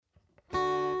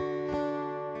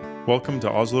Welcome to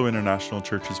Oslo International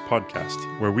Church's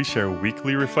podcast, where we share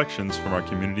weekly reflections from our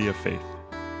community of faith.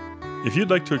 If you'd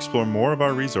like to explore more of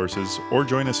our resources or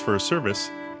join us for a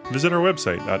service, visit our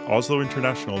website at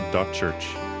oslointernational.church.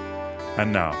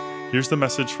 And now, here's the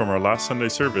message from our last Sunday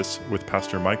service with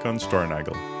Pastor Micon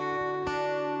Stornagel.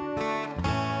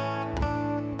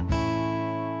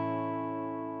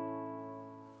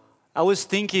 I was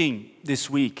thinking this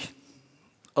week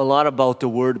a lot about the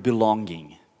word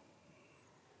belonging.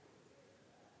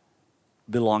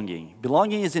 Belonging.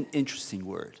 Belonging is an interesting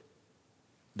word.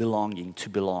 Belonging, to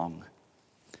belong.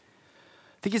 I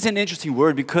think it's an interesting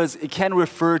word because it can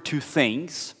refer to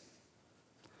things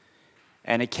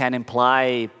and it can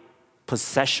imply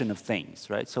possession of things,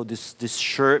 right? So this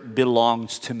shirt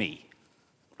belongs to me,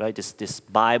 right? This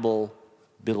Bible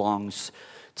belongs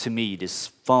to me. This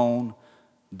phone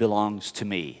belongs to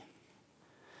me.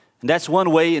 And that's one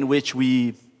way in which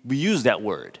we use that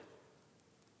word.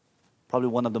 Probably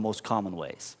one of the most common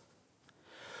ways.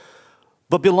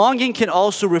 But belonging can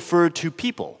also refer to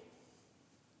people.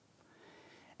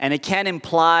 And it can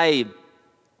imply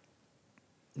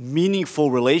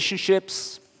meaningful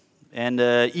relationships and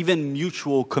even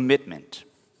mutual commitment.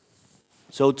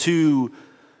 So to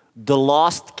the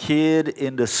lost kid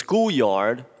in the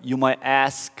schoolyard, you might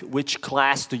ask, which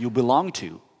class do you belong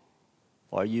to?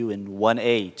 Are you in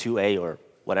 1A, 2A, or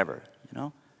whatever, you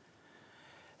know?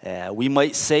 We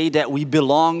might say that we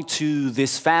belong to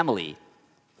this family,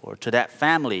 or to that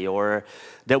family, or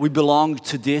that we belong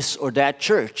to this or that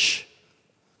church.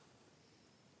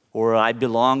 Or I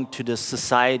belong to the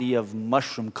Society of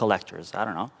Mushroom Collectors, I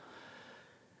don't know.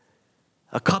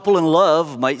 A couple in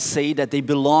love might say that they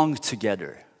belong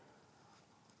together.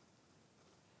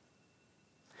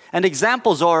 And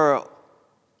examples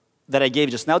that I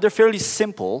gave just now, they're fairly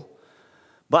simple,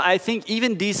 but I think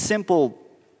even these simple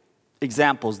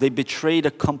examples, they betray the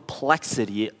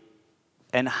complexity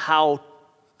and how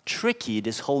tricky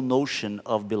this whole notion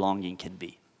of belonging can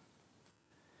be.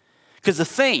 Because a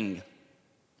thing,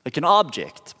 like an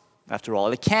object, after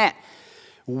all, it can't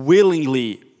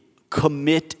willingly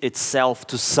commit itself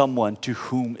to someone to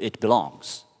whom it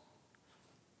belongs.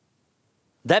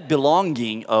 That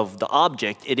belonging of the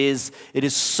object, it is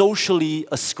socially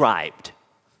ascribed,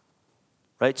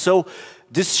 right? So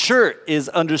this shirt is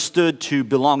understood to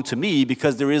belong to me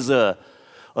because there is a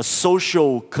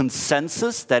social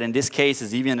consensus that in this case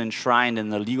is even enshrined in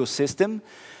the legal system,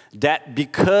 that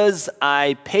because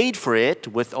I paid for it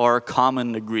with our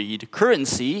common agreed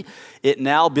currency, it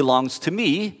now belongs to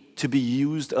me to be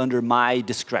used under my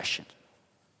discretion,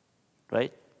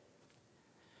 right?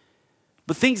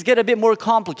 But things get a bit more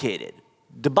complicated.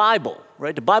 The Bible,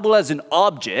 right? The Bible as an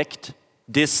object,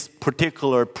 this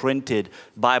particular printed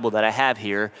Bible that I have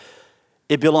here,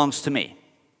 it belongs to me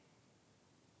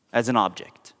as an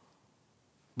object.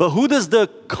 But who does the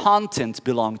content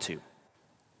belong to?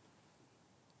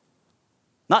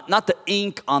 Not the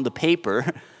ink on the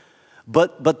paper,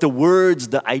 but the words,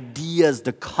 the ideas,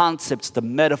 the concepts, the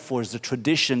metaphors, the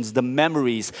traditions, the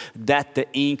memories that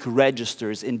the ink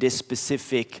registers in this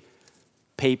specific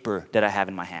paper that I have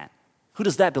in my hand. Who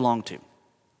does that belong to?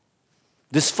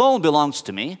 This phone belongs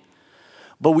to me,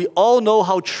 but we all know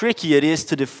how tricky it is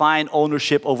to define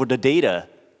ownership over the data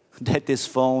that this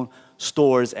phone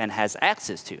stores and has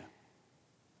access to.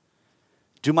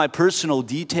 Do my personal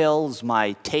details,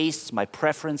 my tastes, my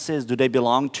preferences, do they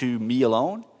belong to me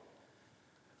alone?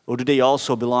 Or do they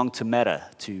also belong to Meta,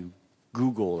 to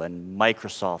Google and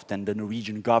Microsoft and the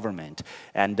Norwegian government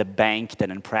and the bank that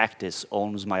in practice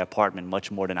owns my apartment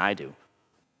much more than I do?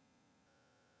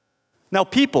 Now,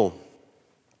 people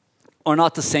are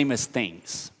not the same as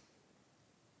things.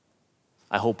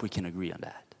 I hope we can agree on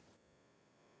that.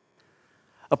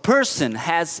 A person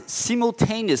has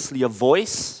simultaneously a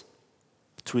voice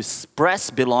to express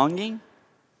belonging,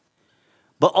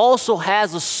 but also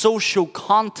has a social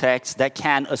context that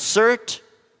can assert,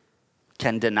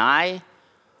 can deny,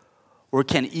 or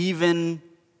can even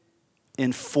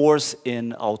enforce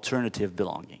an alternative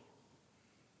belonging.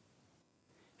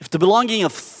 If the belonging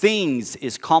of things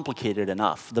is complicated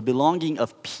enough, the belonging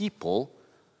of people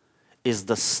is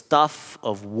the stuff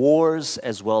of wars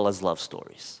as well as love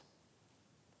stories.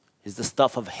 Is the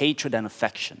stuff of hatred and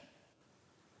affection,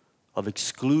 of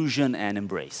exclusion and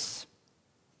embrace.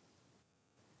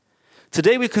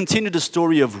 Today we continue the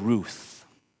story of Ruth.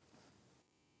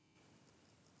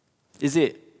 Is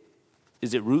it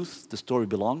Ruth the story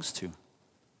belongs to?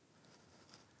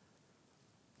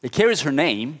 It carries her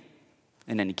name,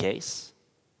 in any case.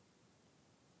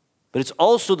 But it's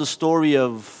also the story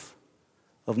of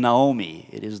Naomi.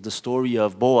 It is the story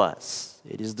of Boaz.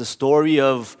 It is the story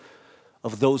of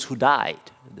those who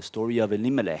died, the story of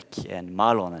Elimelech and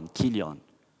Mahlon and Chilion.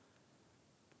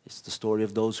 It's the story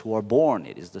of those who are born.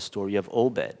 It is the story of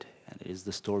Obed, and it is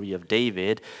the story of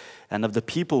David, and of the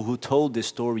people who told this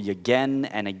story again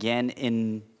and again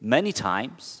in many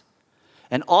times,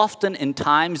 and often in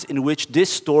times in which this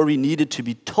story needed to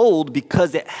be told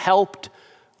because it helped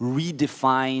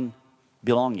redefine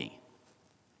belonging.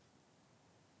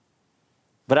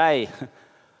 But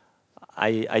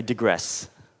I digress,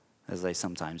 as I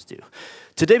sometimes do.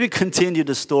 Today we continue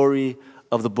the story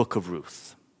of the book of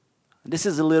Ruth. This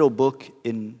is a little book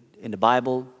in the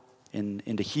Bible, in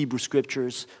the Hebrew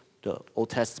scriptures, the Old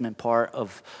Testament part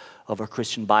of our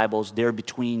Christian Bibles, there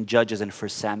between Judges and 1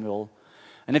 Samuel.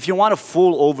 And if you want a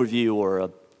full overview or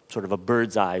a sort of a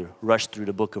bird's eye rush through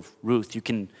the book of Ruth, you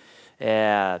can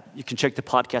check the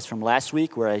podcast from last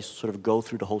week where I sort of go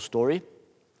through the whole story.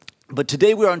 But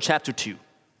today we're on chapter 2.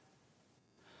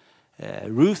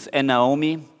 Ruth and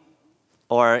Naomi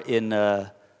are in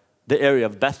the area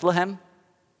of Bethlehem.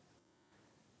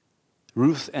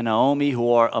 Ruth and Naomi,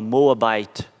 who are a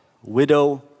Moabite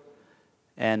widow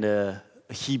and a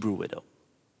Hebrew widow.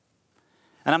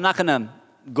 And I'm not going to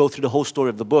go through the whole story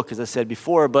of the book, as I said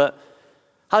before, but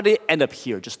how did they end up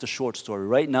here? Just a short story,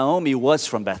 right? Naomi was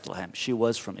from Bethlehem. She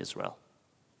was from Israel.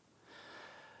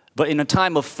 But in a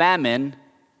time of famine,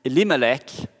 Elimelech,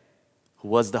 who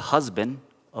was the husband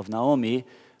of Naomi,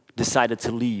 decided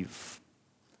to leave.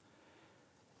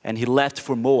 And he left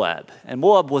for Moab. And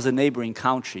Moab was a neighboring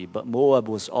country, but Moab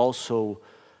was also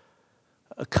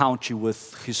a country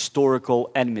with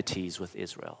historical enmities with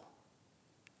Israel.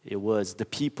 It was the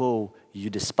people you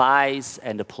despise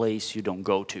and the place you don't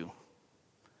go to.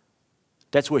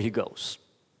 That's where he goes.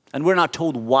 And we're not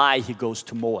told why he goes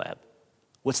to Moab.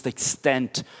 What's the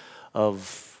extent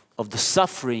of the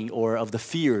suffering or of the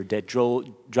fear that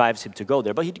drives him to go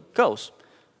there? But he goes.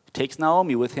 He takes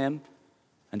Naomi with him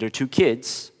and their 2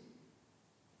 kids,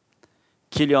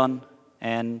 Chilion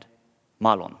and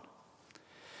Mahlon.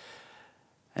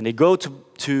 And they go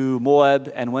to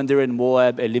Moab, and when they're in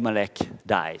Moab, Elimelech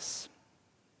dies.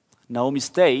 Naomi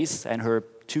stays, and her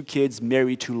 2 kids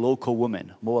marry 2 local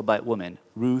women, Moabite women,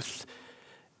 Ruth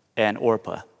and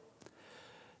Orpah.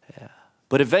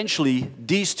 But eventually,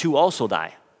 these 2 also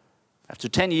die. After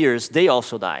 10 years, they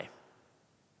also die.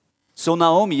 So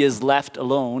Naomi is left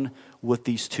alone with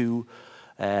these 2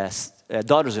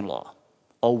 daughters-in-law,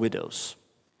 all widows.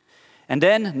 And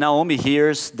then Naomi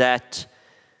hears that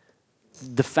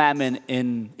the famine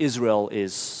in Israel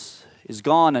is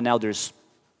gone, and now there's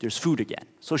food again.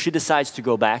 So she decides to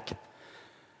go back,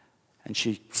 and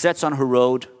she sets on her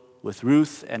road with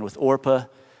Ruth and with Orpah.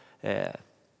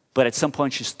 But at some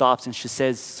point she stops and she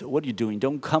says, "What are you doing?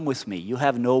 Don't come with me. You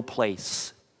have no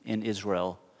place in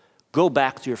Israel. Go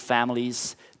back to your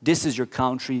families. This is your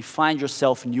country. Find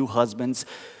yourself new husbands.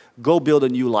 Go build a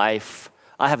new life.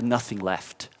 I have nothing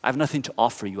left. I have nothing to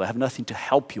offer you. I have nothing to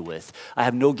help you with. I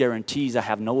have no guarantees. I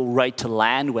have no right to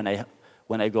land when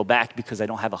I go back because I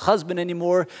don't have a husband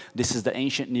anymore. This is the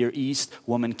ancient Near East.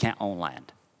 Women can't own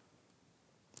land.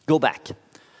 Go back."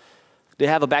 They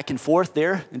have a back and forth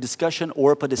there in discussion.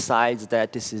 Orpah decides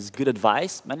that this is good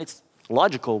advice, and it's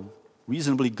logical,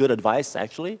 reasonably good advice,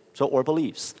 actually. So Orpah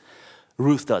leaves.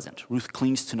 Ruth doesn't. Ruth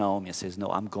clings to Naomi and says, "No,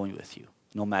 I'm going with you.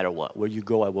 No matter what. Where you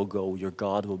go, I will go. Your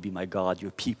God will be my God.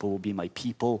 Your people will be my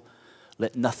people.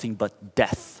 Let nothing but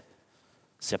death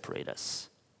separate us."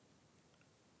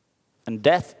 And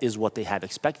death is what they have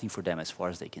expecting for them as far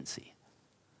as they can see.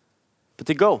 But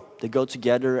they go. They go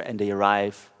together and they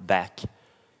arrive back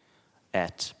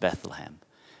at Bethlehem.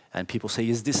 And people say,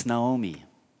 "Is this Naomi?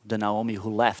 The Naomi who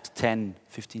left 10,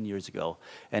 15 years ago?"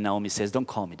 And Naomi says, "Don't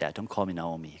call me that. Don't call me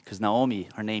Naomi." Because Naomi,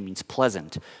 her name means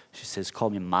pleasant. She says, "Call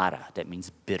me Mara." That means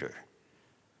bitter.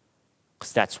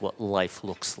 Because that's what life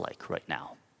looks like right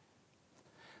now.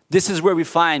 This is where we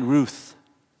find Ruth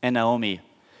and Naomi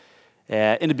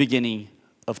in the beginning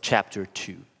of chapter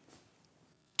 2.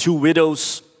 2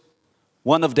 widows,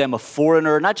 one of them a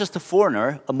foreigner, not just a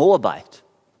foreigner, a Moabite.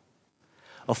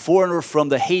 A foreigner from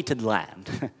the hated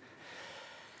land.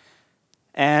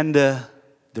 And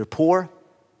they're poor,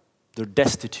 they're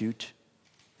destitute,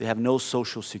 they have no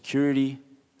social security,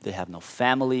 they have no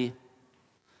family,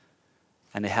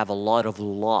 and they have a lot of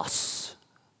loss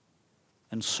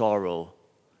and sorrow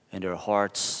in their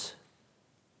hearts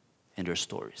and their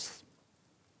stories.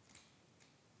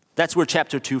 That's where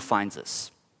chapter 2 finds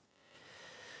us.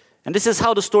 And this is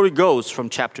how the story goes from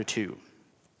chapter 2.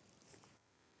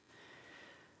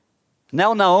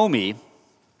 Now Naomi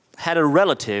had a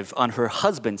relative on her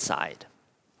husband's side,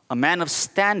 a man of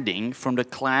standing from the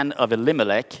clan of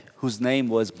Elimelech, whose name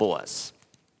was Boaz.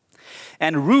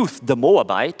 And Ruth the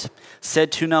Moabite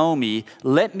said to Naomi,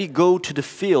 "Let me go to the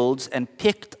fields and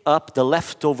pick up the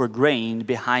leftover grain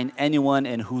behind anyone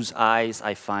in whose eyes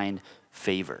I find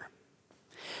favor."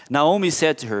 Naomi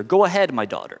said to her, "Go ahead, my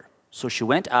daughter." So she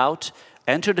went out,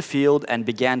 entered the field, and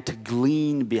began to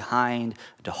glean behind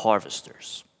the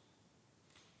harvesters.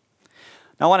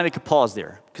 Now I want to make a pause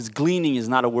there, because gleaning is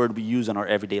not a word we use in our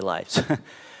everyday lives.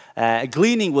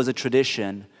 Gleaning was a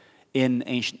tradition in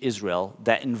ancient Israel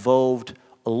that involved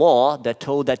a law that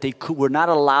told that they were not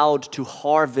allowed to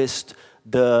harvest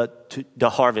the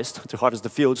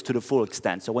fields to the full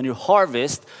extent. So when you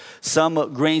harvest,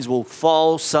 some grains will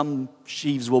fall, some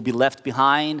sheaves will be left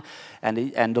behind,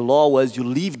 and the law was you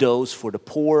leave those for the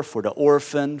poor, for the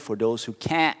orphan, for those who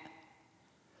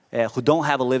don't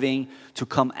have a living, to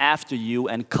come after you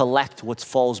and collect what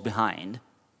falls behind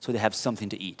so they have something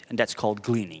to eat. And that's called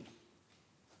gleaning.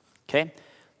 Okay?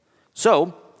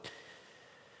 So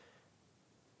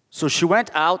she went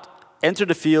out, entered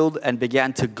the field, and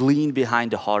began to glean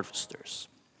behind the harvesters.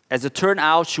 As it turned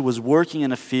out, she was working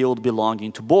in a field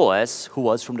belonging to Boaz, who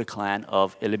was from the clan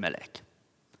of Elimelech.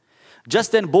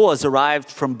 Just then Boaz arrived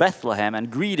from Bethlehem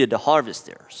and greeted the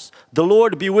harvesters. "The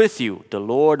Lord be with you." "The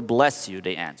Lord bless you,"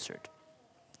 they answered.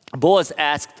 Boaz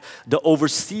asked the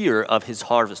overseer of his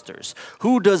harvesters,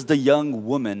 "Who does the young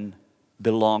woman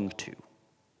belong to?"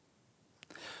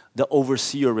 The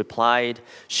overseer replied,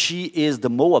 "She is the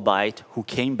Moabite who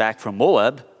came back from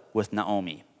Moab with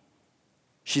Naomi."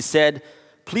 She said,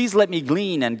 "Please let me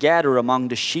glean and gather among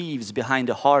the sheaves behind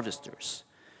the harvesters."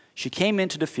 She came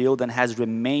into the field and has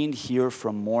remained here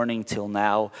from morning till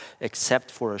now, except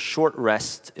for a short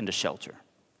rest in the shelter.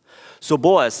 So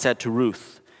Boaz said to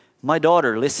Ruth, "My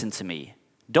daughter, listen to me.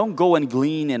 Don't go and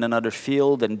glean in another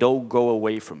field, and don't go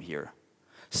away from here.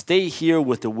 Stay here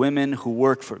with the women who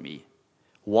work for me.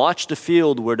 Watch the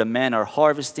field where the men are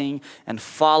harvesting and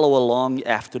follow along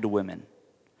after the women.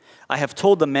 I have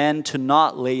told the men to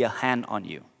not lay a hand on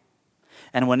you.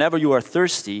 And whenever you are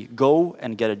thirsty, go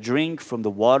and get a drink from the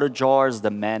water jars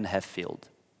the men have filled."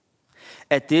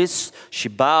 At this, she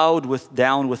bowed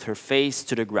down with her face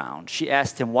to the ground. She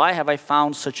asked him, "Why have I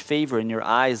found such favor in your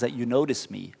eyes that you notice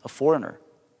me, a foreigner?"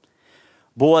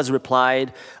 Boaz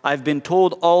replied, "I've been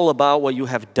told all about what you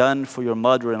have done for your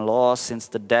mother-in-law since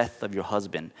the death of your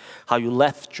husband, how you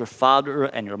left your father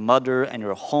and your mother and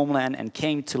your homeland and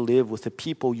came to live with a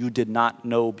people you did not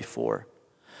know before.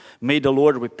 May the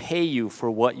Lord repay you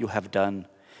for what you have done.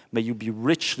 May you be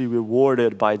richly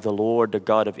rewarded by the Lord, the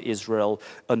God of Israel,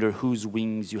 under whose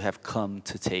wings you have come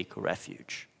to take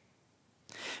refuge."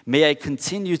 "May I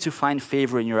continue to find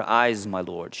favor in your eyes, my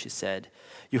Lord," she said.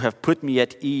 "You have put me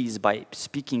at ease by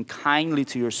speaking kindly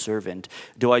to your servant,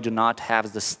 though I do not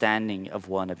have the standing of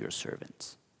one of your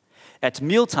servants." At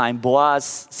mealtime,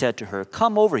 Boaz said to her,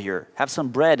 "Come over here, have some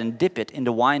bread and dip it in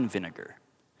the wine vinegar."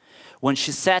 When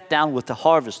she sat down with the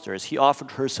harvesters, he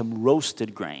offered her some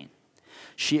roasted grain.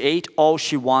 She ate all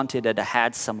she wanted and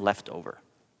had some left over.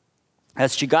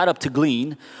 As she got up to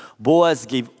glean, Boaz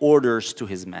gave orders to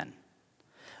his men.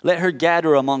 "Let her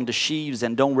gather among the sheaves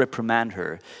and don't reprimand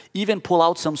her. Even pull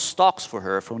out some stalks for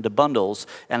her from the bundles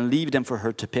and leave them for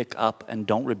her to pick up, and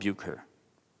don't rebuke her."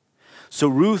 So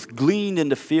Ruth gleaned in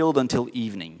the field until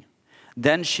evening.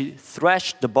 Then she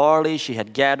threshed the barley she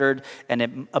had gathered, and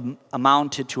it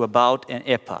amounted to about an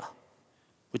ephah,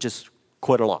 which is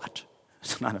quite a lot.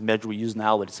 It's not a measure we use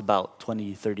now, but it's about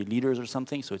 20, 30 liters or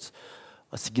something, so it's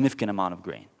a significant amount of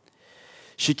grain.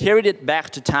 She carried it back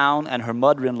to town, and her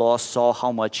mother-in-law saw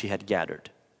how much she had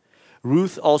gathered.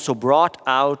 Ruth also brought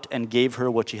out and gave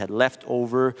her what she had left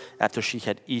over after she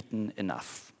had eaten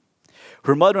enough.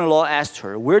 Her mother-in-law asked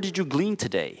her, "Where did you glean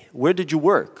today? Where did you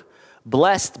work?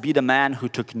 Blessed be the man who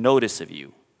took notice of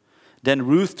you." Then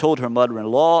Ruth told her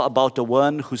mother-in-law about the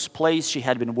one whose place she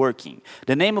had been working.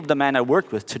 "The name of the man I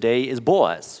worked with today is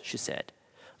Boaz," she said.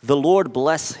 "The Lord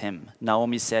bless him,"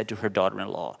 Naomi said to her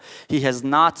daughter-in-law. "He has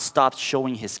not stopped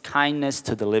showing his kindness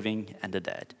to the living and the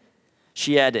dead."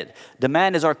 She added, "The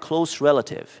man is our close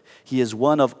relative. He is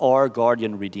one of our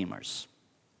guardian redeemers."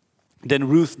 Then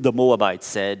Ruth the Moabite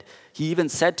said, "He even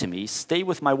said to me, 'Stay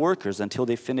with my workers until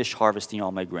they finish harvesting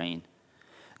all my grain.'"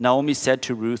 Naomi said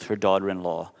to Ruth, her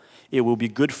daughter-in-law, "It will be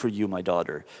good for you, my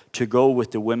daughter, to go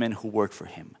with the women who work for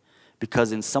him,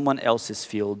 because in someone else's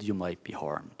field you might be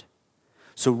harmed."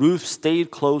 So Ruth stayed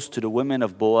close to the women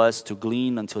of Boaz to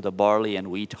glean until the barley and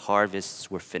wheat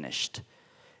harvests were finished,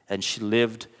 and she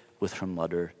lived with her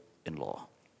mother-in-law.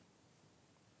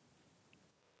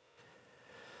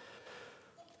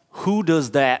 Who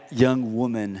does that young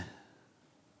woman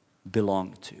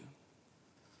belong to?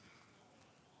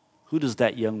 Who does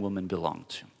that young woman belong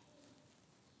to?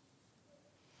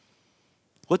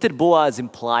 What did Boaz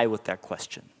imply with that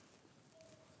question?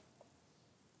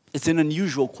 It's an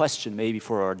unusual question maybe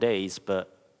for our days,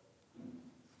 but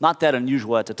not that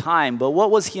unusual at the time. But what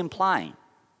was he implying?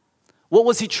 What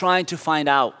was he trying to find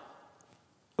out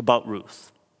about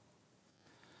Ruth?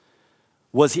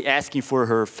 Was he asking for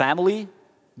her family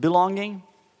belonging?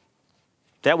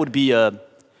 That would be a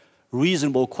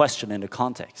reasonable question in the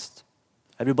context.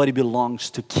 Everybody belongs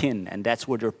to kin, and that's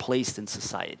where they're placed in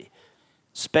society,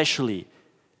 especially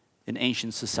in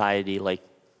ancient society like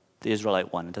the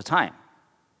Israelite one at the time.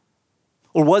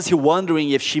 Or was he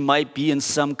wondering if she might be in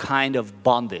some kind of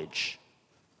bondage?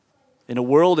 In a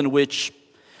world in which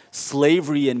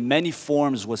slavery in many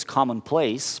forms was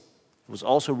commonplace, it was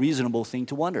also a reasonable thing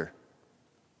to wonder.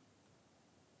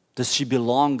 Does she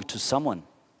belong to someone,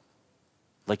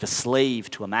 like a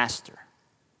slave to a master?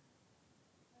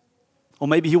 Or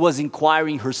maybe he was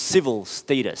inquiring her civil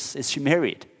status. Is she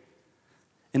married?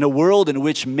 In a world in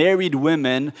which married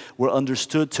women were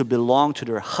understood to belong to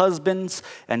their husbands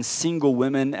and single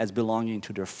women as belonging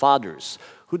to their fathers,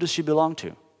 who does she belong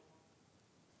to?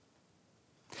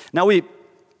 Now we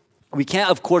can't,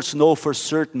 of course, know for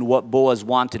certain what Boaz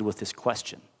wanted with this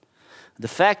question. The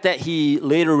fact that he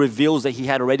later reveals that he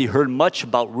had already heard much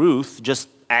about Ruth just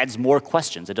adds more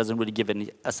questions. It doesn't really give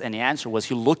us any answer. Was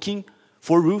he looking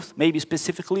for Ruth, maybe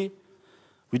specifically?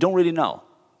 We don't really know.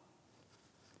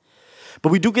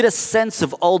 But we do get a sense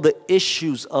of all the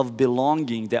issues of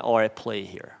belonging that are at play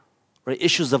here. Right?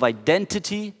 Issues of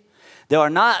identity that are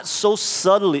not so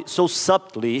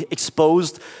subtly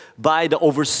exposed by the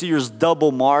overseer's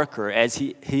double marker as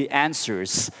he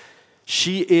answers,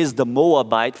 she is the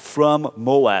Moabite from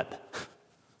Moab.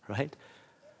 Right?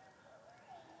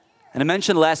 And I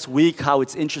mentioned last week how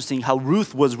it's interesting how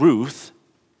Ruth was Ruth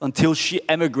until she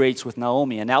emigrates with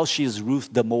Naomi, and now she is Ruth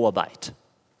the Moabite.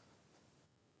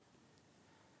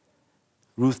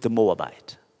 Ruth the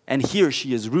Moabite. And here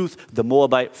she is Ruth the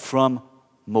Moabite from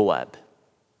Moab.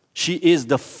 She is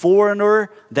the foreigner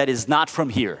that is not from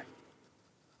here.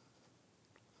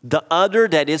 The other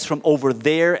that is from over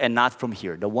there and not from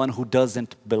here. The one who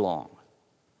doesn't belong.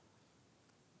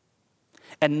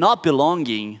 And not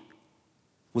belonging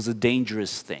was a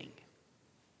dangerous thing.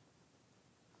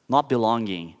 Not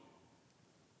belonging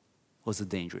was a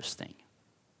dangerous thing.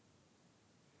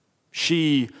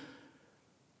 She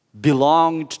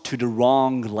belonged to the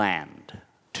wrong land,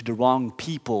 to the wrong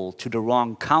people, to the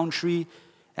wrong country,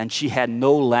 and she had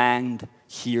no land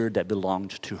here that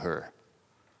belonged to her.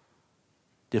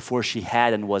 Therefore, she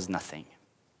had and was nothing.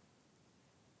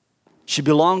 She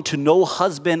belonged to no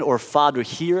husband or father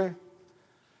here,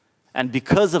 and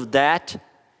because of that,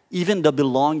 even the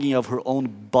belonging of her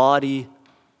own body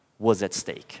was at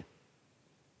stake.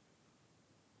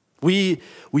 We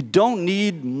don't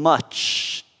need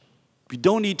much. We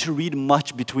don't need to read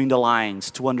much between the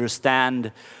lines to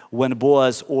understand when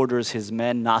Boaz orders his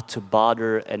men not to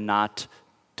bother and not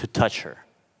to touch her.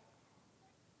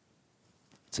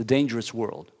 It's a dangerous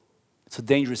world. It's a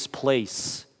dangerous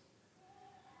place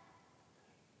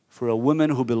for a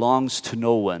woman who belongs to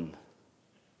no one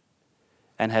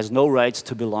and has no rights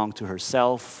to belong to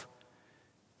herself,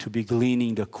 to be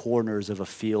gleaning the corners of a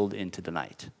field into the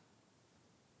night.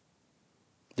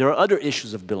 There are other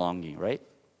issues of belonging, right?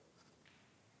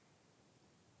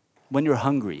 When you're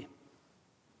hungry,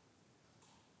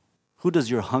 who does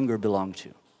your hunger belong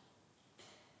to?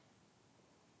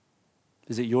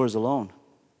 Is it yours alone?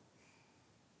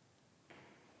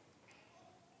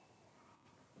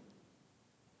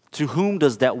 To whom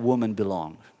does that woman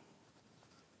belong?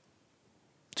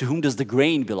 To whom does the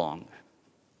grain belong?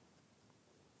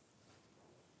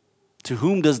 To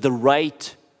whom does the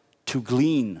right to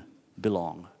glean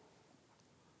belong?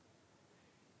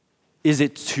 Is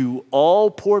it to all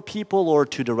poor people or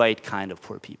to the right kind of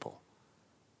poor people?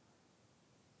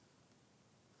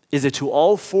 Is it to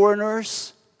all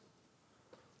foreigners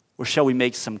or shall we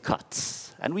make some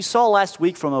cuts? And we saw last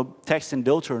week from a text in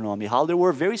Deuteronomy how there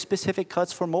were very specific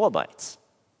cuts for Moabites.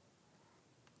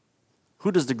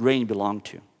 Who does the grain belong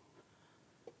to?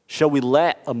 Shall we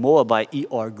let a Moabite eat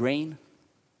our grain?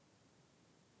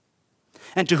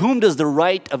 And to whom does the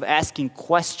right of asking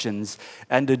questions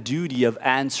and the duty of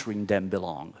answering them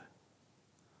belong?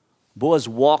 Boaz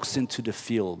walks into the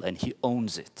field and he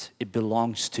owns it. It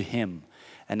belongs to him,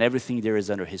 and everything there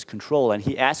is under his control. And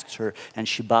he asks her, and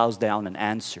she bows down and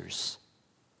answers.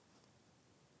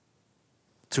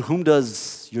 To whom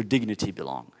does your dignity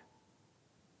belong?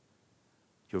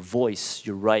 Your voice,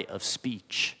 your right of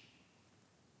speech.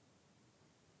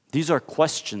 These are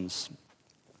questions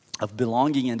of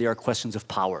belonging, and they are questions of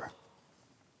power.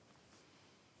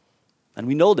 And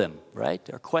we know them, right?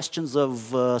 There are questions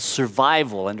of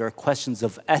survival, and there are questions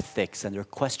of ethics, and there are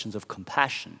questions of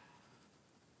compassion.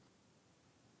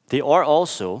 They are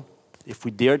also, if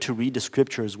we dare to read the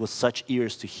scriptures with such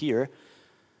ears to hear,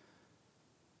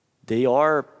 they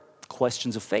are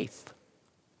questions of faith.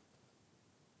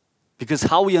 Because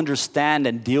how we understand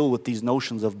and deal with these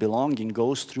notions of belonging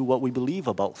goes through what we believe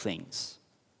about things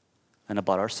and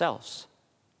about ourselves.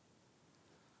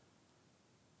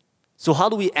 So how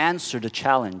do we answer the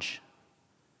challenge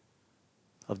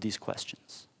of these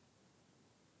questions?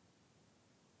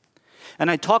 And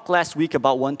I talked last week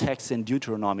about one text in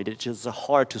Deuteronomy that is a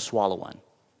hard to swallow one,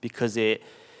 because it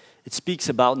speaks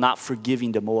about not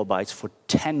forgiving the Moabites for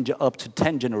up to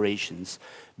 10 generations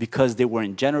because they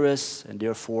weren't generous, and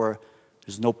therefore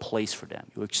there's no place for them.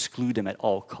 You exclude them at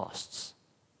all costs.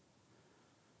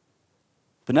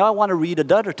 But now I want to read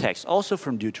another text, also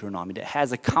from Deuteronomy, that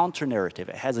has a counter-narrative.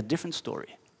 It has a different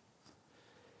story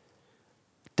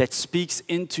that speaks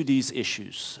into these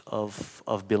issues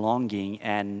of belonging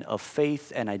and of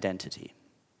faith and identity.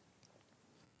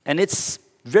 And it's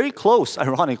very close,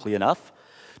 ironically enough,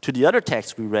 to the other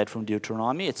text we read from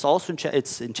Deuteronomy.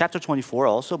 It's in chapter 24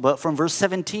 also, but from verse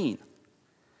 17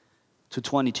 to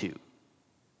 22.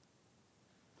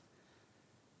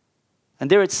 And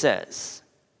there it says,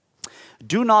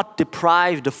 "Do not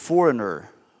deprive the foreigner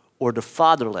or the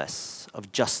fatherless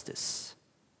of justice,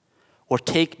 or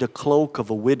take the cloak of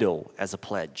a widow as a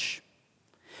pledge.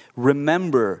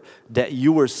 Remember that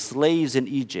you were slaves in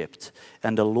Egypt,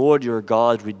 and the Lord your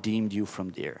God redeemed you from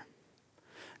there.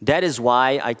 That is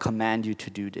why I command you to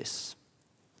do this.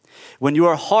 When you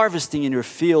are harvesting in your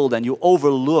field and you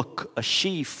overlook a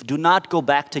sheaf, do not go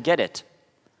back to get it.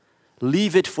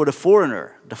 Leave it for the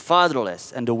foreigner, the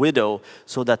fatherless, and the widow,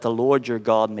 so that the Lord your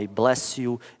God may bless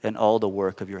you in all the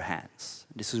work of your hands."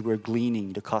 This is where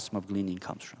gleaning, the custom of gleaning,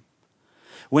 comes from.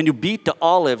 "When you beat the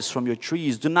olives from your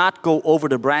trees, do not go over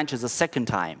the branches a second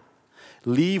time.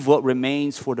 Leave what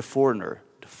remains for the foreigner,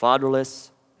 the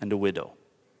fatherless, and the widow.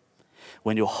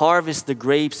 When you harvest the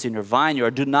grapes in your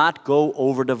vineyard, do not go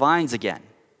over the vines again.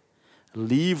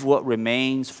 Leave what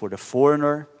remains for the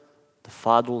foreigner, the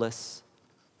fatherless,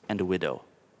 and the widow.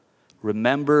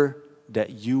 Remember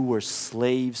that you were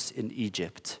slaves in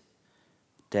Egypt.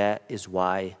 That is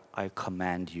why I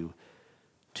command you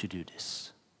to do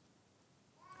this."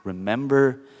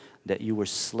 Remember that you were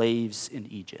slaves in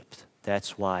Egypt.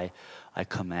 That's why I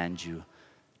command you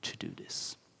to do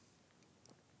this.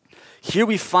 Here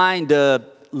we find the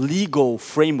legal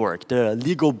framework, the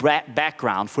legal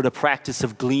background for the practice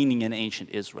of gleaning in ancient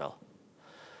Israel.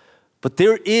 But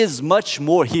there is much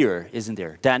more here, isn't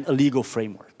there, than a legal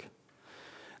framework.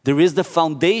 There is the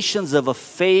foundations of a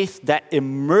faith that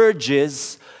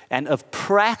emerges, and of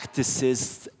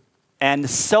practices and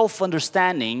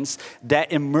self-understandings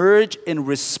that emerge in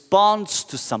response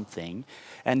to something,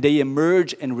 and they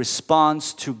emerge in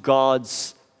response to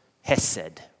God's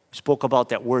hesed. We spoke about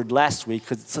that word last week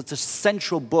because it's such a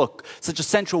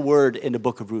central word in the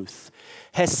book of Ruth.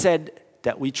 Hesed,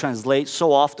 that we translate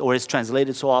so often, or is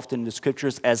translated so often in the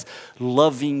scriptures as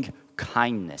loving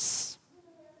kindness.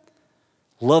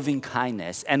 Loving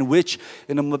kindness, and which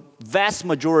in a vast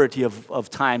majority of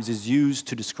times is used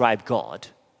to describe God.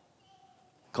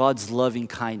 God's loving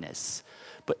kindness.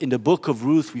 But in the book of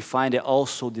Ruth, we find it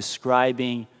also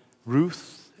describing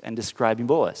Ruth and describing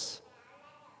Boaz.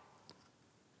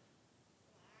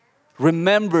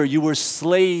 Remember, you were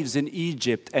slaves in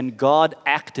Egypt, and God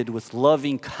acted with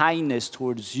loving kindness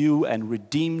towards you and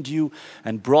redeemed you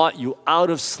and brought you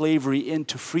out of slavery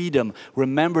into freedom.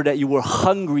 Remember that you were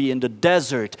hungry in the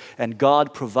desert, and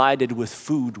God provided with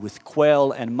food, with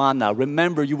quail and manna.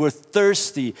 Remember, you were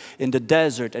thirsty in the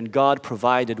desert, and God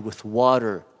provided with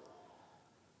water.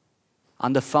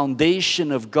 On the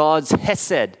foundation of God's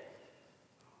hesed,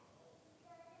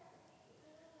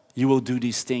 you will do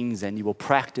these things, and you will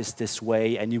practice this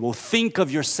way, and you will think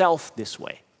of yourself this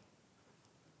way.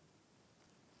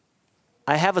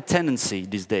 I have a tendency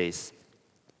these days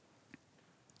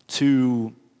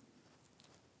to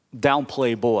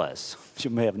downplay Boaz. You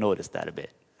may have noticed that a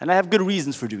bit. And I have good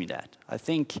reasons for doing that. I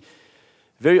think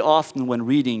very often when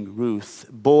reading Ruth,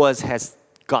 Boaz has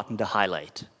gotten the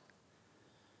highlight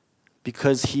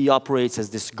because he operates as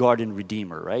this garden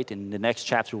redeemer, right? In the next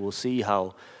chapter, we'll see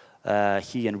how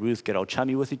he and Ruth get all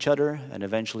chummy with each other, and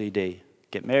eventually they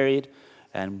get married.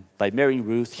 And by marrying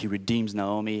Ruth, he redeems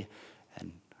Naomi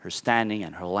and her standing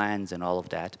and her lands and all of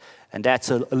that. And that's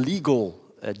a legal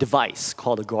device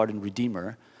called a garden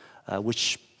redeemer,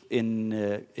 which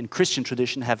in Christian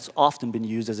tradition has often been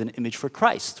used as an image for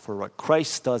Christ, for what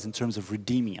Christ does in terms of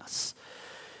redeeming us.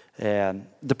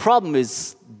 The problem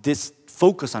is this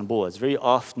focus on Boaz very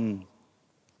often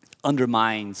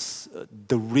undermines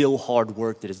the real hard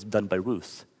work that is done by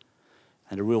Ruth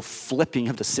and the real flipping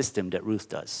of the system that Ruth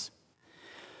does.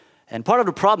 And part of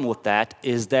the problem with that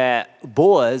is that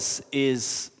Boaz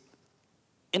is,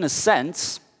 in a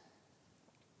sense,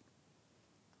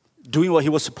 doing what he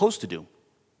was supposed to do.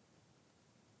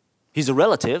 He's a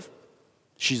relative.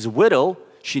 She's a widow.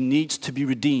 She needs to be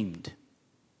redeemed.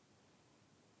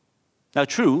 Now,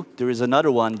 true, there is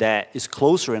another one that is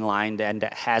closer in line and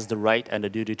that has the right and the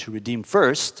duty to redeem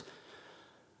first.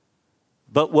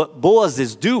 But what Boaz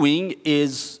is doing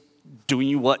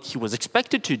what he was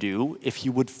expected to do if he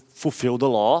would fulfill the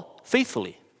law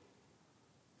faithfully.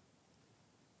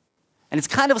 And it's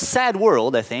kind of a sad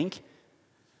world, I think,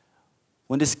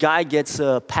 when this guy gets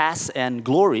a pass and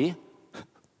glory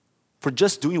for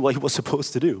just doing what he was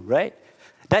supposed to do, right?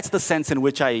 That's the sense in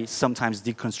which I sometimes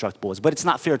deconstruct Boaz. But it's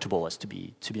not fair to Boaz, to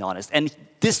be honest. And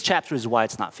this chapter is why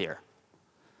it's not fair.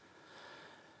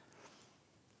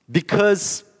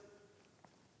 Because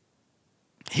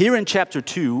here in chapter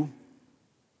 2,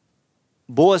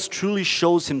 Boaz truly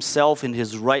shows himself in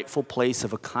his rightful place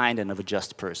of a kind and of a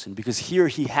just person. Because here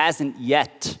he hasn't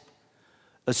yet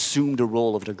assumed the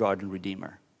role of the garden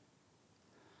redeemer.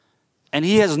 And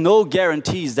he has no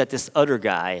guarantees that this other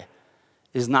guy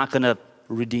is not going to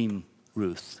redeem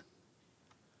Ruth.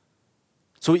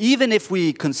 So even if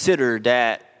we consider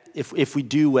that, if we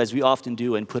do as we often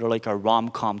do and put like a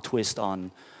rom-com twist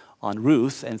on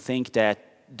Ruth and think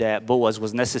that Boaz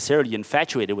was necessarily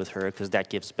infatuated with her because that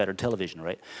gives better television,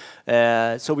 right?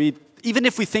 Even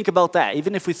if we think about that,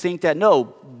 even if we think that, no,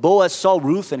 Boaz saw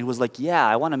Ruth and he was like, yeah,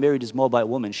 I want to marry this Moabite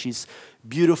woman. She's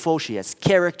beautiful, she has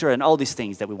character, and all these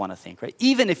things that we want to think, right?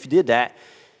 Even if he did that,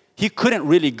 he couldn't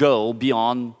really go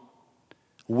beyond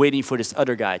waiting for this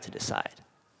other guy to decide.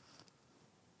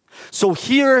 So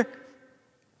here,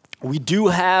 we do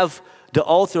have the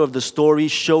author of the story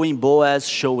showing Boaz,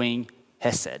 showing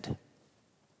Hesed.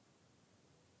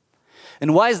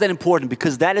 And why is that important?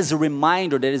 Because that is a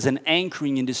reminder, that is an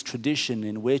anchoring in this tradition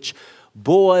in which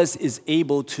Boaz is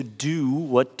able to do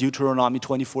what Deuteronomy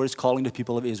 24 is calling the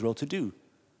people of Israel to do.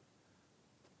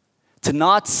 To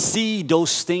not see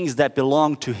those things that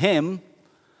belong to him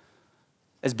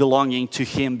as belonging to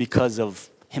him because of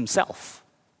himself.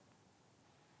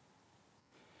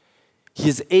 He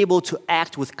is able to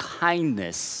act with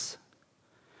kindness.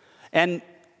 And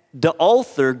the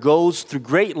author goes through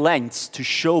great lengths to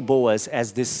show Boaz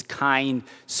as this kind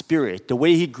spirit. The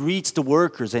way he greets the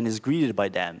workers and is greeted by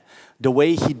them. The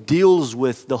way he deals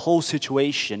with the whole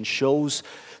situation shows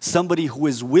somebody who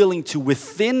is willing to,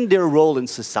 within their role in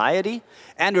society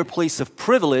and their place of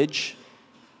privilege,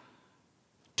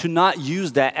 to not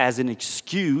use that as an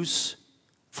excuse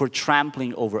for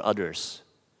trampling over others,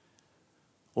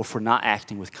 or for not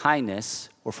acting with kindness,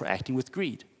 or for acting with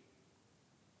greed.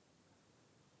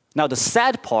 Now, the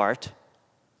sad part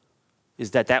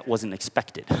is that wasn't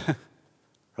expected,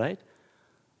 right?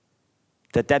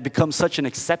 That becomes such an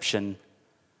exception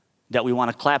that we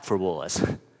want to clap for Boaz.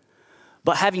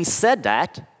 But having said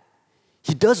that,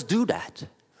 he does do that,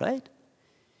 right?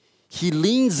 He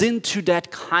leans into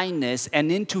that kindness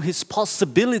and into his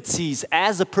possibilities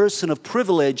as a person of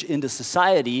privilege in the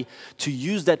society to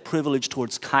use that privilege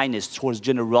towards kindness, towards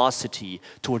generosity,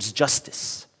 towards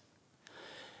justice.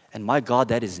 And my God,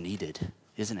 that is needed,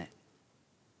 isn't it?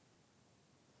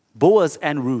 Boaz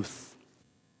and Ruth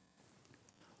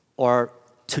are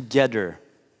together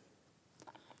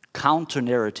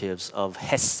counter-narratives of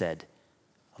Hesed,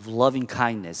 of loving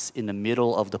kindness in the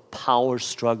middle of the power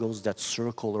struggles that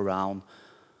circle around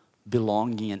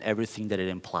belonging and everything that it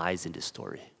implies in this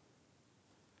story.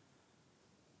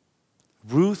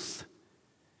 Ruth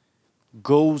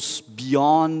goes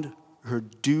beyond her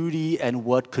duty and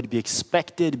what could be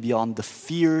expected, beyond the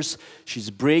fears.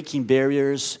 She's breaking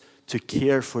barriers to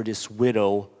care for this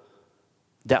widow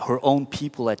that her own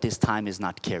people at this time is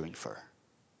not caring for.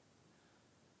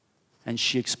 And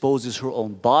she exposes her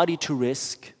own body to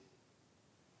risk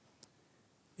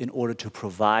in order to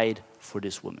provide for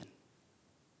this woman.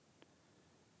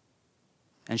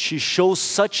 And she shows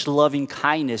such loving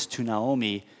kindness to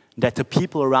Naomi that the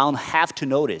people around have to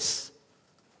notice.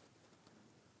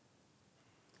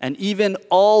 And even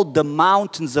all the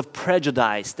mountains of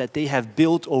prejudice that they have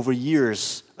built over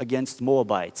years against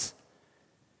Moabites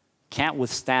can't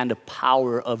withstand the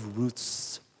power of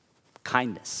Ruth's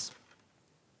kindness.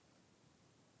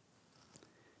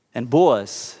 And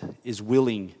Boaz is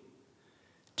willing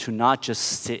to not just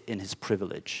sit in his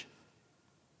privilege,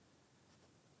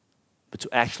 but to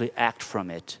actually act from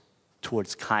it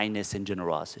towards kindness and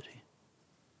generosity.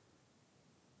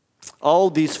 All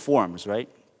these forms, right?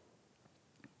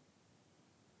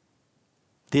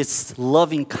 this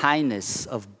loving kindness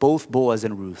of both Boaz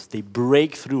and Ruth, they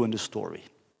break through in the story.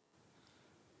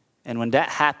 And when that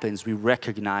happens, we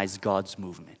recognize God's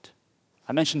movement.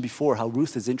 I mentioned before how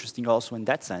Ruth is interesting also in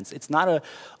that sense. It's not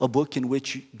a book in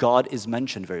which God is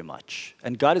mentioned very much.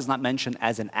 And God is not mentioned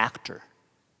as an actor.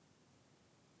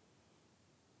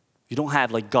 You don't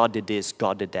have like God did this,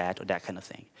 God did that, or that kind of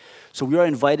thing. So we are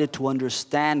invited to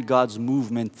understand God's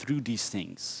movement through these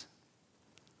things,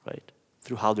 right?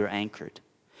 Through how they're anchored.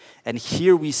 And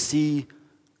here we see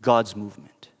God's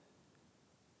movement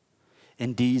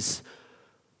in these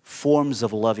forms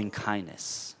of loving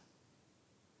kindness.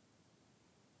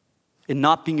 In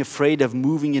not being afraid of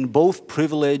moving in both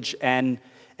privilege and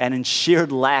in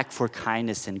shared lack for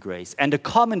kindness and grace. And the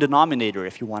common denominator,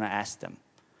 if you want to ask them,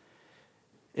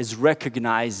 is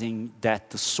recognizing that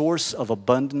the source of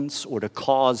abundance or the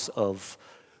cause of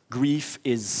grief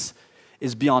is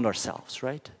beyond ourselves,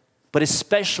 right? But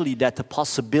especially that the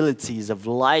possibilities of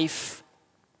life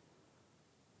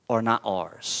are not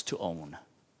ours to own,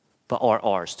 but are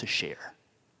ours to share.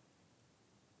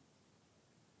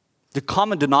 The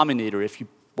common denominator, if you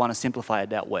want to simplify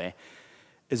it that way,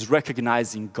 is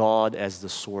recognizing God as the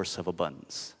source of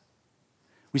abundance.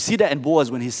 We see that in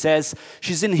Boaz when he says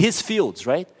she's in his fields,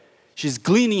 right? She's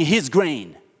gleaning his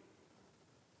grain.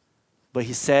 But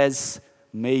he says,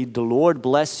 may the Lord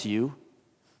bless you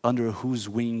under whose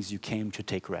wings you came to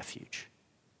take refuge.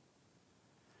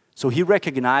 So he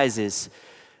recognizes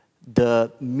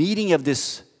the meeting of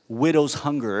this widow's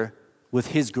hunger with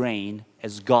his grain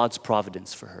as God's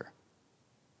providence for her.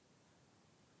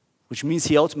 Which means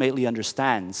he ultimately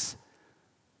understands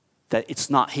that it's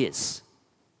not his.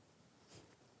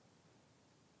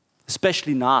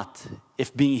 Especially not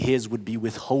if being his would be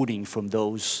withholding from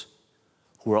those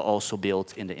who are also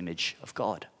built in the image of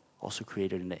God, also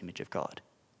created in the image of God.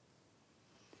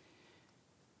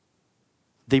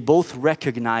 They both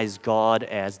recognize God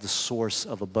as the source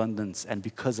of abundance, and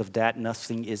because of that,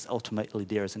 nothing is ultimately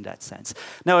theirs in that sense.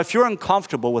 Now, if you're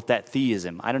uncomfortable with that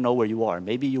theism, I don't know where you are.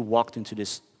 Maybe you walked into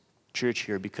this church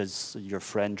here because your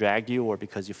friend dragged you or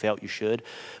because you felt you should,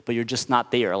 but you're just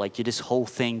not there. Like this whole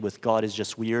thing with God is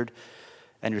just weird,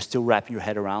 and you're still wrapping your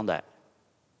head around that.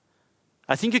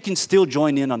 I think you can still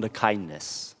join in on the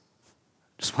kindness.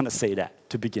 Just want to say that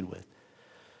to begin with.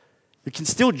 You can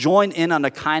still join in on the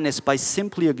kindness by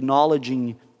simply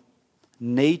acknowledging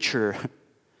nature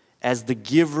as the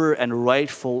giver and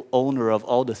rightful owner of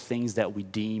all the things that we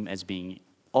deem as being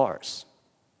ours.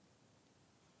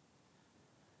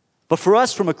 But for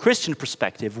us, from a Christian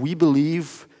perspective, we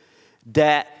believe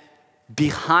that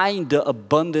behind the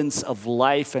abundance of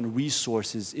life and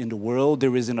resources in the world,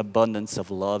 there is an abundance of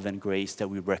love and grace that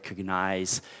we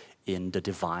recognize in the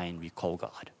divine we call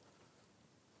God.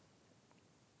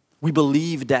 We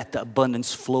believe that the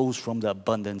abundance flows from the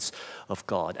abundance of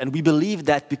God. And we believe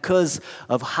that because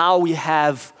of how we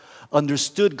have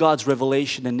understood God's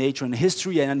revelation in nature and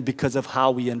history, and because of how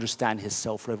we understand his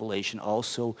self-revelation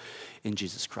also in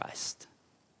Jesus Christ.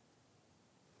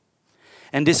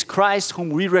 And this Christ whom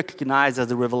we recognize as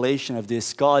the revelation of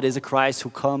this God is a Christ who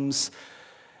comes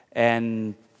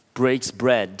and breaks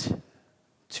bread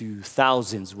to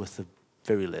thousands with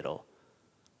very little.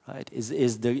 Right?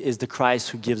 Is the Christ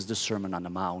who gives the Sermon on the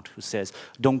Mount, who says,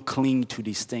 don't cling to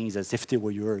these things as if they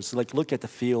were yours. Like, look at the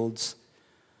fields.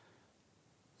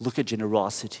 Look at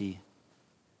generosity.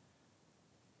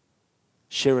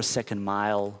 Share a second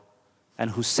mile.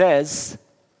 And who says,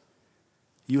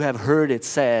 you have heard it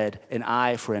said, an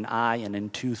eye for an eye and a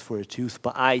tooth for a tooth.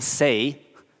 But I say,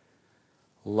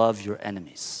 love your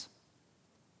enemies.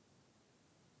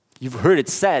 You've heard it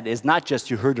said. It's not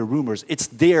just you heard the rumors. It's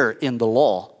there in the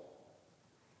law.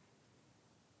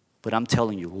 But I'm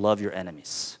telling you, love your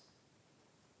enemies.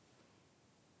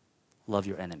 Love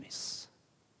your enemies.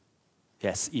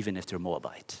 Yes, even if they're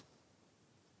Moabite.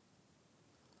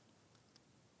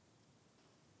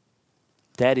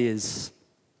 That is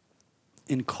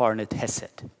incarnate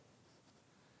Hesed.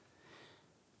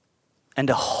 And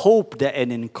the hope that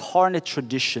an incarnate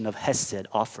tradition of Hesed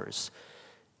offers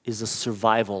is a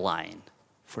survival line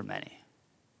for many.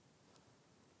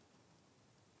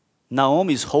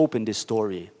 Naomi's hope in this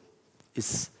story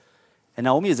and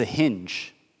Naomi is a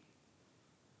hinge,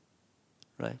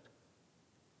 right?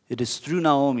 It is through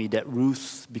Naomi that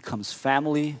Ruth becomes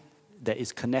family, that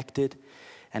is connected,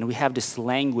 and we have this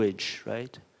language,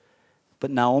 right?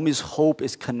 But Naomi's hope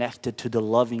is connected to the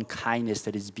loving kindness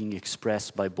that is being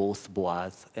expressed by both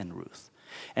Boaz and Ruth.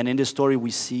 And in this story, we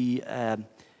see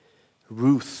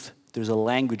Ruth, there's a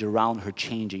language around her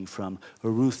changing from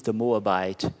Ruth the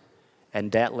Moabite,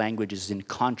 and that language is in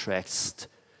contrast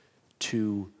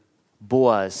to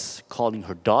Boaz calling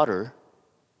her daughter,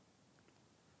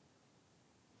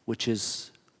 which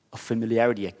is a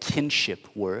familiarity, a kinship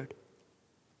word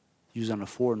used on a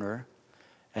foreigner,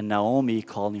 and Naomi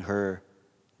calling her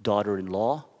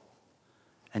daughter-in-law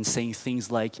and saying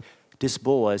things like, this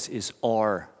Boaz is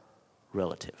our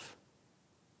relative.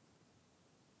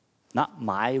 Not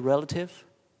my relative,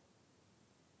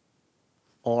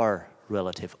 our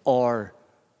relative, our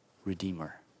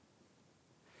Redeemer.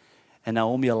 And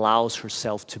Naomi allows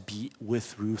herself to be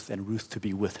with Ruth and Ruth to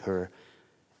be with her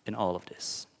in all of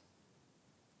this.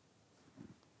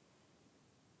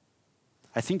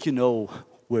 I think you know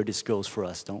where this goes for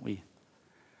us, don't we?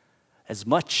 As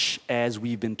much as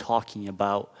we've been talking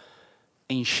about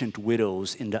ancient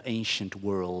widows in the ancient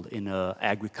world, in an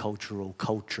agricultural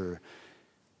culture,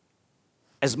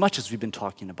 as much as we've been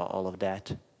talking about all of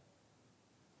that,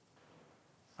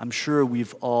 I'm sure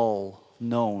we've all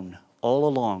known all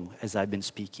along as I've been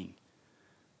speaking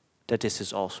that this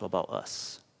is also about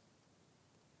us.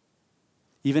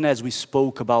 Even as we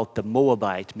spoke about the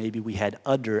Moabite, maybe we had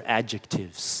other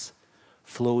adjectives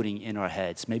floating in our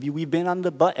heads. Maybe we've been on the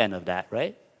butt end of that,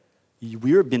 right?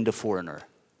 We've been the foreigner.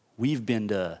 We've been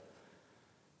the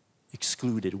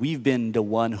excluded. We've been the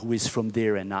one who is from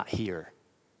there and not here.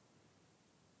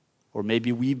 Or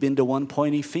maybe we've been the one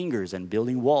pointing fingers and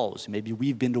building walls. Maybe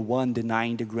we've been the one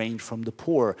denying the grain from the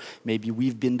poor. Maybe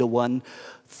we've been the one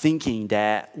thinking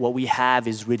that what we have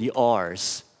is really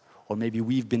ours. Or maybe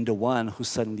we've been the one who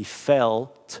suddenly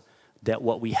felt that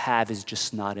what we have is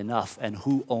just not enough. And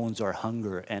who owns our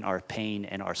hunger and our pain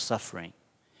and our suffering?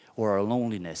 Or our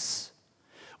loneliness?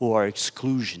 Or our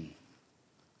exclusion?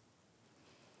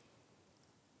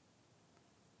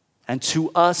 And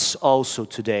to us also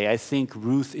today, I think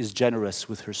Ruth is generous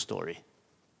with her story,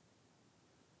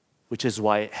 which is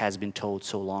why it has been told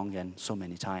so long and so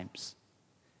many times.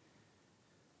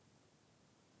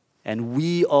 And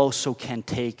we also can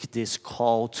take this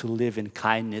call to live in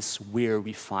kindness where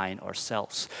we find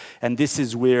ourselves. And this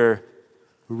is where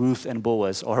Ruth and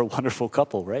Boaz are a wonderful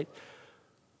couple, right?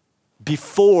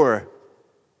 Before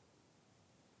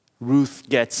Ruth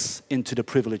gets into the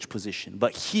privileged position.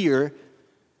 But here,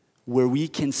 where we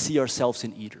can see ourselves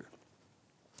in either.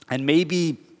 And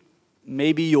maybe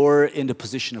you're in the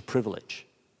position of privilege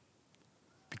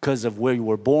because of where you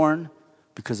were born,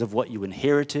 because of what you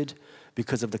inherited,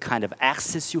 because of the kind of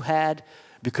access you had,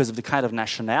 because of the kind of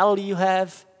nationality you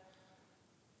have.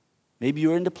 Maybe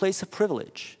you're in the place of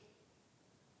privilege.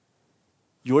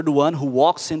 You're the one who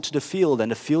walks into the field,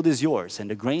 and the field is yours,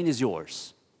 and the grain is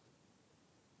yours.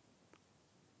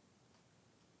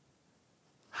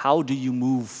 How do you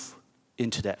move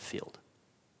into that field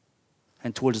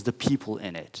and towards the people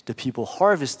in it, the people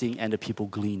harvesting and the people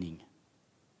gleaning?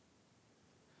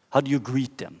 How do you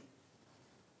greet them?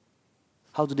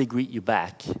 How do they greet you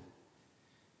back?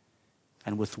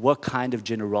 And with what kind of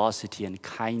generosity and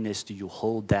kindness do you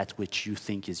hold that which you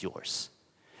think is yours?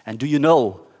 And do you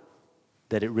know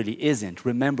that it really isn't?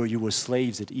 Remember, you were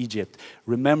slaves in Egypt.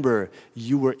 Remember,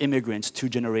 you were immigrants 2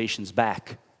 generations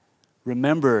back.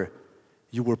 Remember,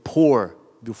 you were poor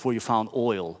before you found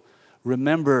oil.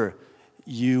 Remember,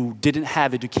 you didn't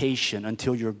have education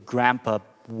until your grandpa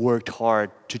worked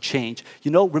hard to change.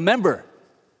 Remember.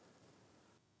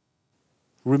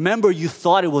 Remember, you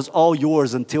thought it was all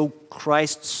yours until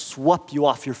Christ swept you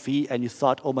off your feet and you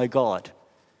thought, oh my God.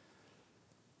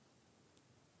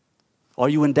 Are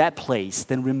you in that place?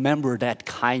 Then remember that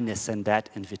kindness and that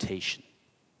invitation.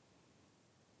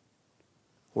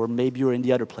 Or maybe you're in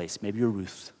the other place. Maybe you're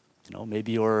Ruth.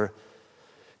 Maybe you're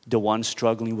the one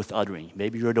struggling with othering.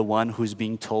 Maybe you're the one who's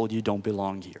being told you don't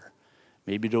belong here.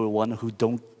 Maybe you're the one who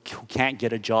can't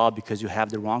get a job because you have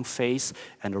the wrong face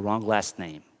and the wrong last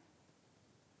name.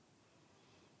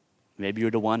 Maybe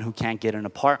you're the one who can't get an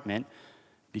apartment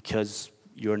because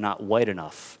you're not white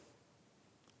enough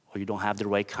or you don't have the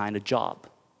right kind of job.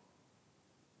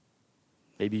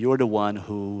 Maybe you're the one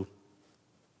who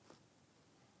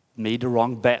made the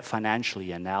wrong bet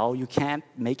financially, and now you can't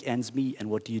make ends meet, and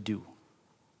what do?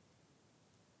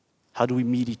 How do we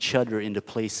meet each other in the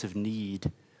place of need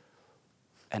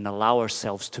and allow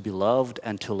ourselves to be loved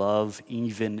and to love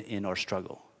even in our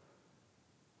struggle?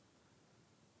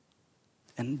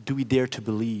 And do we dare to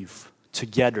believe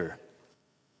together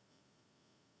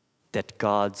that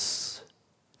God's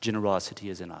generosity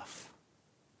is enough?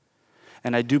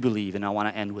 And I do believe, and I want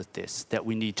to end with this, that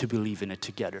we need to believe in it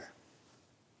together.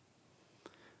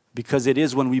 Because it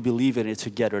is when we believe in it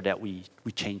together that we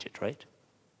change it, right?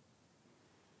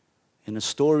 In a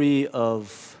story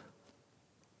of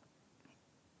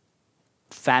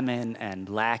famine and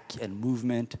lack and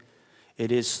movement,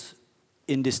 it is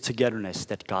in this togetherness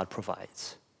that God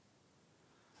provides.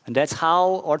 And that's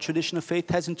how our tradition of faith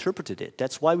has interpreted it.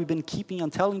 That's why we've been keeping on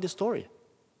telling the story.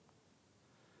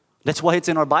 That's why it's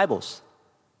in our Bibles.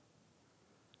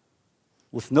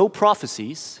 With no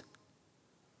prophecies,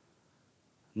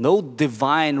 no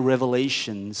divine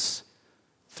revelations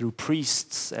through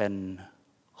priests and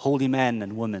holy men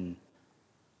and women.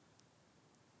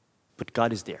 But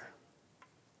God is there.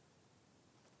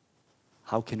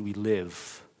 How can we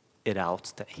live it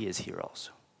out that He is here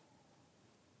also?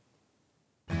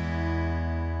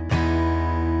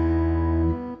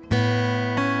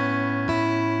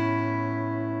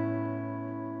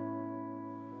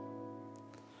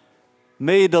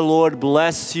 May the Lord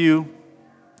bless you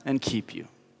and keep you.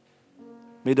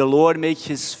 May the Lord make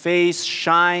His face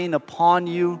shine upon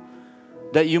you,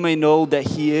 that you may know that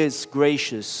He is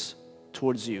gracious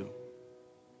towards you.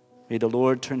 May the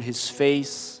Lord turn His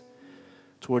face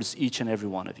towards each and every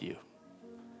one of you,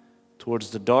 towards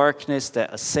the darkness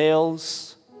that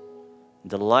assails,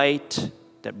 the light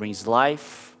that brings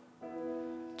life,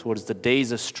 towards the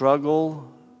days of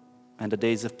struggle and the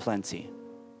days of plenty,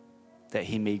 that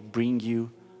He may bring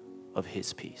you of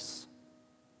His peace.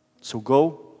 So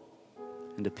go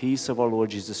in the peace of our Lord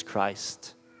Jesus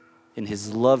Christ, in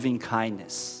His loving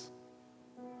kindness,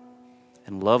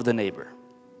 and love the neighbor,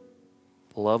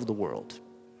 love the world,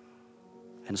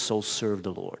 and so serve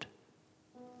the Lord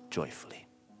joyfully.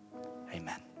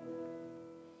 Amen.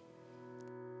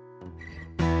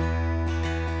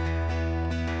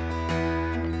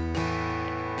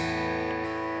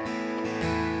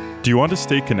 Do you want to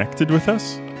stay connected with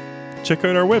us? Check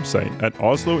out our website at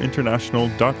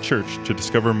oslointernational.church to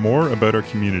discover more about our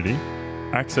community,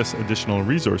 access additional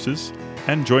resources,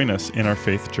 and join us in our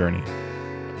faith journey.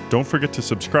 Don't forget to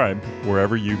subscribe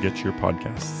wherever you get your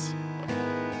podcasts.